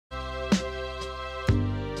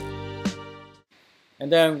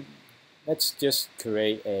And then let's just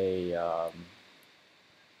create a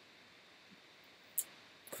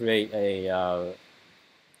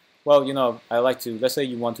well, I like to, let's say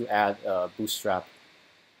you want to add a Bootstrap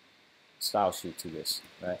style sheet to this,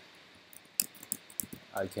 right?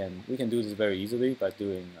 We can do this very easily by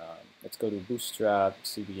doing, let's go to Bootstrap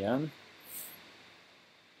CBN.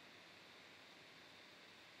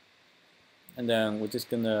 And then we're just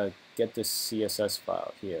gonna get this CSS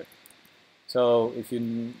file here. So if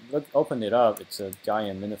you open it up, it's a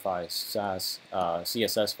giant minified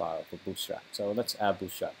CSS file for Bootstrap. So let's add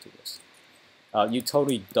Bootstrap to this. You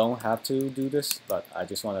totally don't have to do this, but I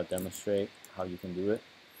just want to demonstrate how you can do it.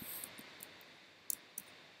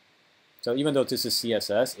 So even though this is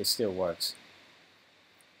CSS, it still works.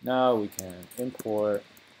 Now we can import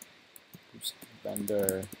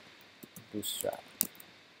vendor Bootstrap.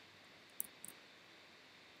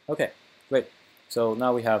 Okay, great. So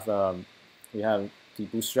now we have the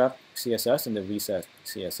Bootstrap CSS and the Reset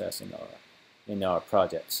CSS in our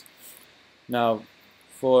projects. Now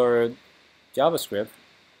for JavaScript,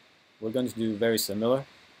 we're going to do very similar.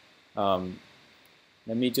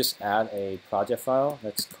 Let me just add a project file.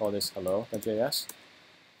 Let's call this hello.js.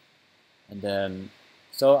 And then,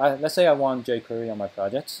 so let's say I want Jquery on my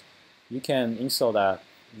projects. You can install that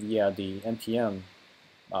via the NPM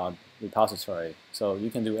repository. So you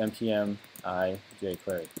can do npm I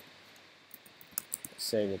Jquery.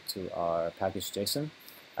 Save it to our package.json.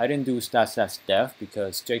 I didn't do /dev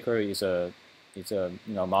because Jquery is a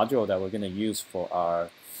module that we're going to use for our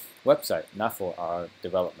website, not for our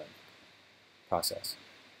development process.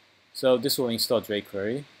 So this will install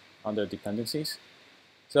Jquery under dependencies.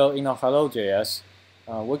 So in our hello.js,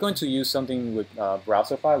 we're going to use something with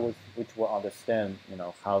Browserify, which will understand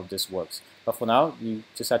how this works. But for now, you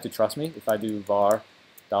just have to trust me. If I do var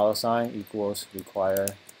 $= require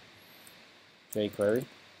Jquery,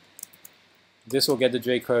 this will get the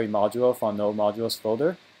Jquery module from Node modules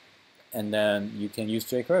folder, and then you can use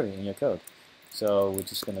Jquery in your code. So we're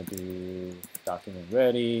just going to do document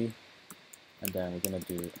ready, and then we're going to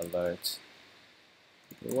do alert.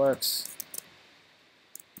 It works.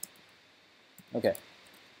 Okay.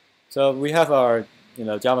 So we have our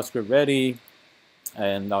JavaScript ready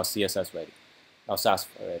and our CSS ready, our Sass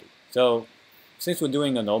ready. So since we're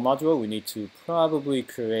doing a node module, we need to probably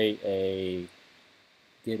create a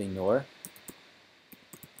git ignore.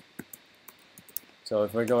 So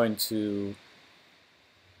if we're going to,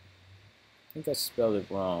 I think I spelled it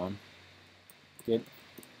wrong, git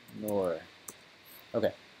ignore.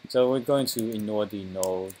 Okay, so we're going to ignore the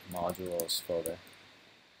node modules folder.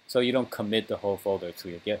 So you don't commit the whole folder to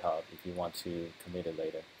your GitHub if you want to commit it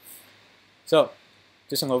later. So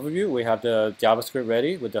just an overview, we have the JavaScript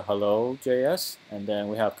ready with the hello.js, and then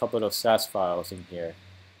we have a couple of Sass files in here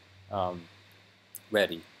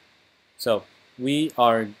ready. So we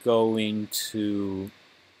are going to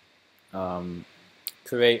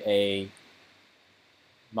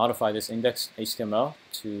modify this index HTML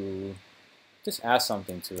to just add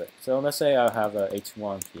something to it. So let's say I have a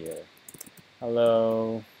h1 here.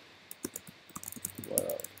 Hello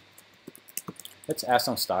world. Let's add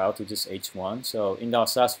some style to this h1. So in our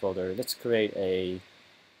Sass folder, let's create a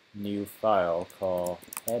new file called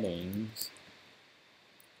headings.sass.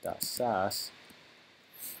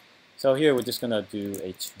 So here we're just gonna do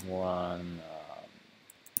h1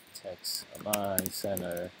 text align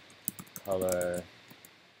center color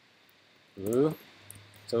blue.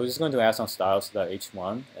 So we're just going to add some styles to that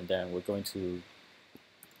h1, and then we're going to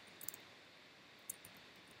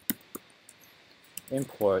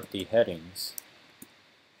import the headings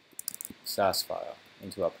Sass file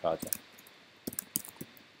into our project.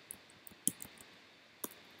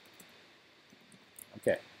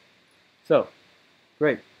 Okay, so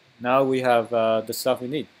great. Now we have the stuff we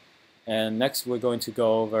need, and next we're going to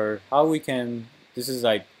go over how we can. This is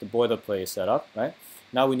like the boilerplate setup, right?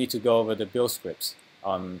 Now we need to go over the build scripts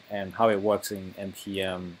and how it works in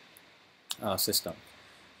NPM system.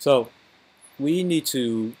 So we need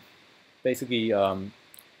to basically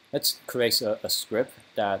let's create a script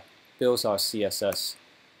that builds our CSS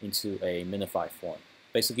into a minified form.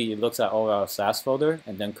 Basically, it looks at all our Sass folder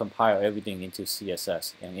and then compile everything into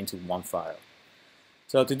CSS and into one file.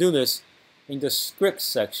 So to do this, in the script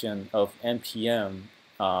section of NPM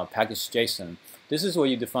package.json, this is where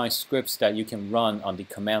you define scripts that you can run on the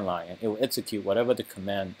command line, and it will execute whatever the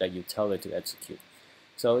command that you tell it to execute.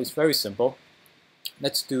 So it's very simple.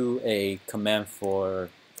 Let's do a command for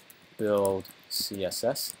build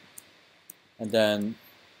CSS, and then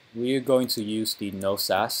we're going to use the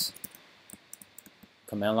no-sass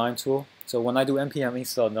command line tool. So when I do npm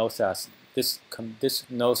install no-sass, this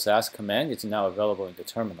no sass command is now available in the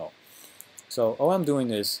terminal. So all I'm doing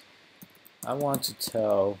is I want to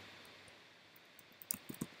tell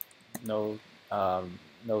no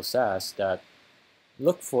sass that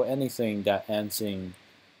look for anything that ends in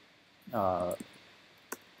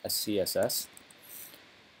SCSS,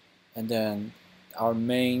 and then our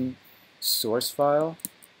main source file,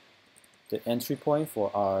 the entry point for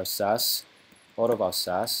our Sass, all of our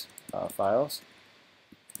Sass files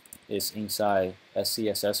is inside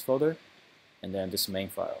SCSS folder, and then this main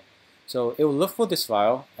file. So it will look for this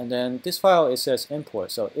file, and then this file, it says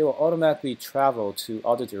import, so it will automatically travel to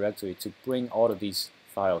other directory to bring all of these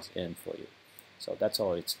files in for you. So that's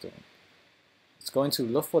all it's doing. It's going to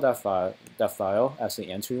look for that file as the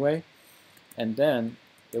entryway, and then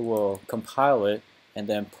it will compile it and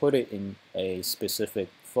then put it in a specific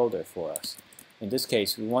folder for us. In this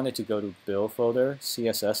case, we want it to go to build folder,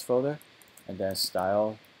 CSS folder, and then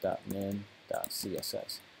style.min.css.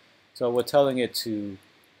 So we're telling it to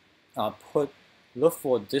look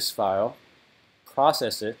for this file,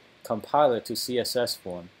 process it, compile it to CSS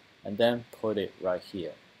form, and then put it right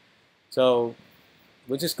here. So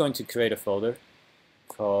we're just going to create a folder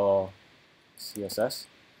called CSS,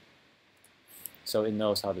 so it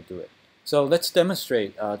knows how to do it. So let's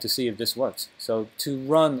demonstrate to see if this works. So to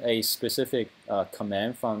run a specific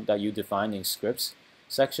command from that you define in scripts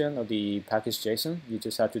section of the package.json, you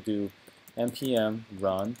just have to do npm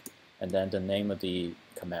run and then the name of the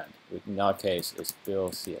command. In our case, it's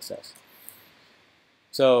build CSS.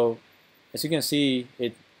 So as you can see,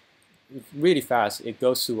 it's really fast. It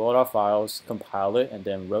goes through all our files, compile it, and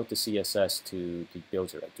then wrote the CSS to the build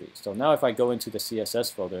directory. So now if I go into the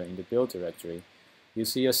CSS folder in the build directory, you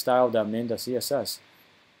see a style.min.css,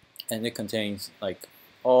 and it contains like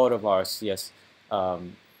all of our CS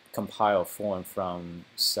compile form from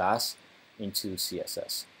Sass into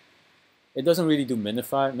CSS. It doesn't really do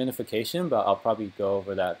minification, but I'll probably go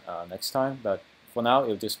over that next time. But for now,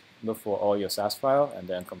 it'll just look for all your Sass file and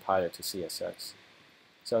then compile it to CSS.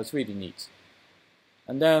 So it's really neat.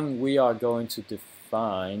 And then we are going to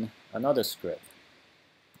define another script.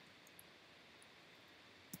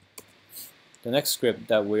 The next script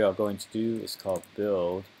that we are going to do is called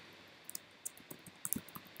build.js.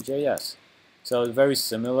 So it's very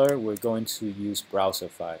similar. We're going to use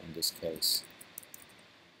Browserify in this case.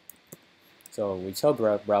 So we tell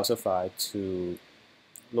Browserify to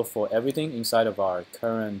look for everything inside of our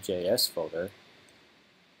current JS folder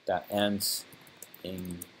that ends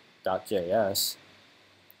in .js,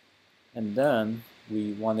 and then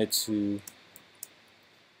we wanted to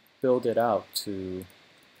build it out to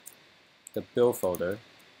the build folder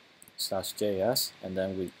 /js, and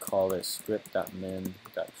then we call it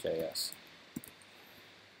script.min.js.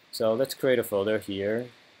 So let's create a folder here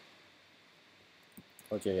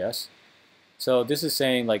for JS. So this is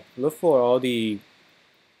saying like look for all the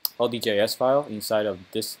JS file inside of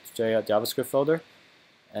this JavaScript folder,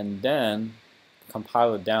 and then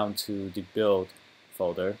compile it down to the build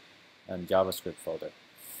folder and JavaScript folder.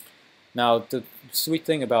 Now the sweet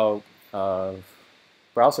thing about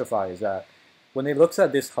Browserify is that when it looks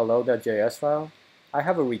at this hello.js file, I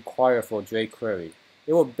have a require for Jquery.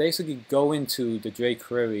 It will basically go into the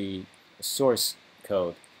Jquery source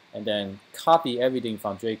code and then copy everything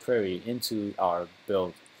from Jquery into our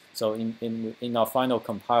build. So in our final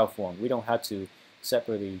compile form, we don't have to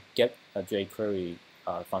separately get a Jquery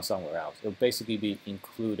from somewhere else. It will basically be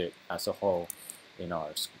included as a whole in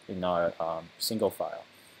our single file.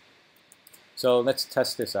 So let's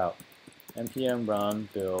test this out. npm run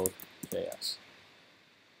build.js,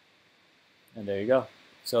 and there you go.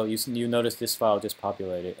 So you notice this file just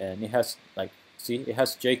populated, and it has it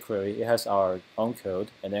has Jquery, it has our own code,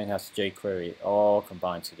 and then it has Jquery all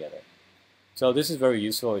combined together. So this is very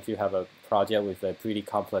useful if you have a project with a pretty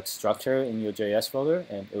complex structure in your JS folder,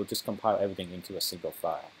 and it will just compile everything into a single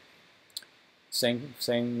file. Same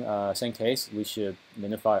case, we should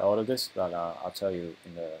minify all of this, but I'll tell you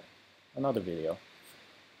in another video.